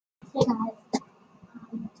Hey guys,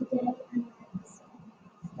 today I'm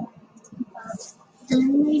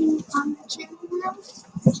animating on the channel now.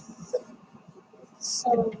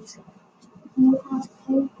 So, you have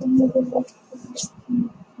anything you would like to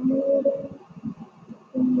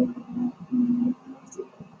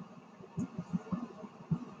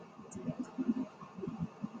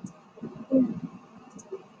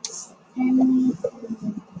animating?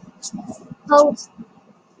 Post.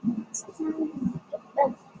 Let's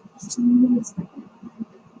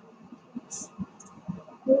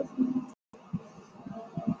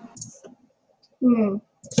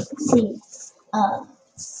see.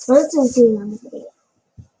 First I'm doing on the video.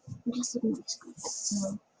 I'm just looking at my screen.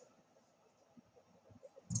 So,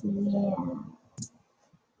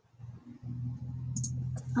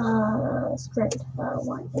 yeah. Script.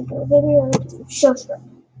 Want to do a video, show script.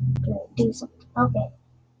 Do something. Okay.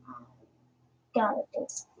 Gotta do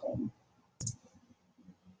something.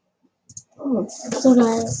 So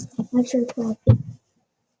guys, make sure to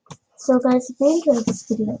So guys, if you enjoyed this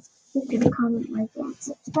video, leave a comment, like, and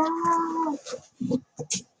subscribe.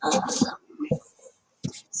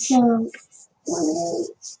 So,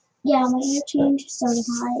 yeah, my hair change started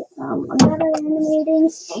high. I'm not animating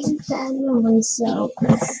anyway, so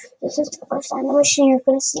this is the first animation you're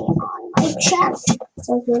gonna see on my channel.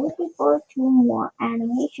 So if you're looking forward to more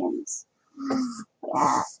animations,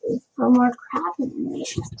 yeah, for more crafting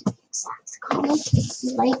animations to be exact, comment,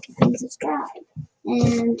 like, and subscribe.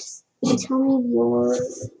 And tell me your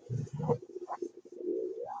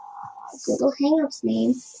Google Hangouts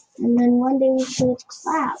name, and then one day we should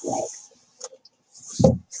collab. Like,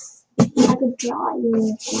 I could draw you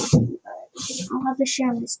or something, but I'll have to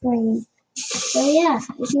share my screen. So yeah,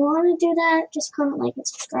 if you want to do that, just comment, like, and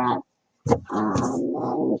subscribe.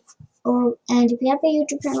 And if you have a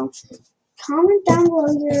YouTube channel, comment down below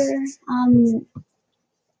your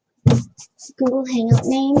Google Hangout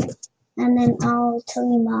name, and then I'll tell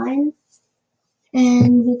you mine,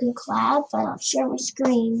 and we can collab. But I'll share my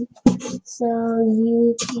screen so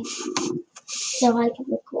I can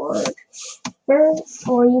record first,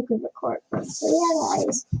 or you can record first. So yeah,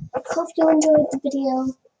 guys, hope you enjoyed the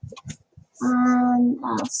video, and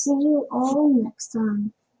I'll see you all next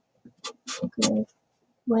time. Good.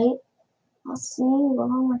 Wait, I'll see you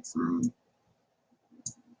all next time.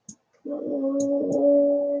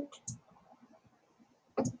 Good.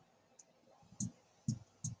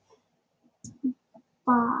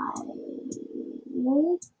 Bye.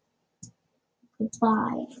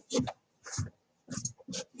 Goodbye.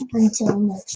 Until next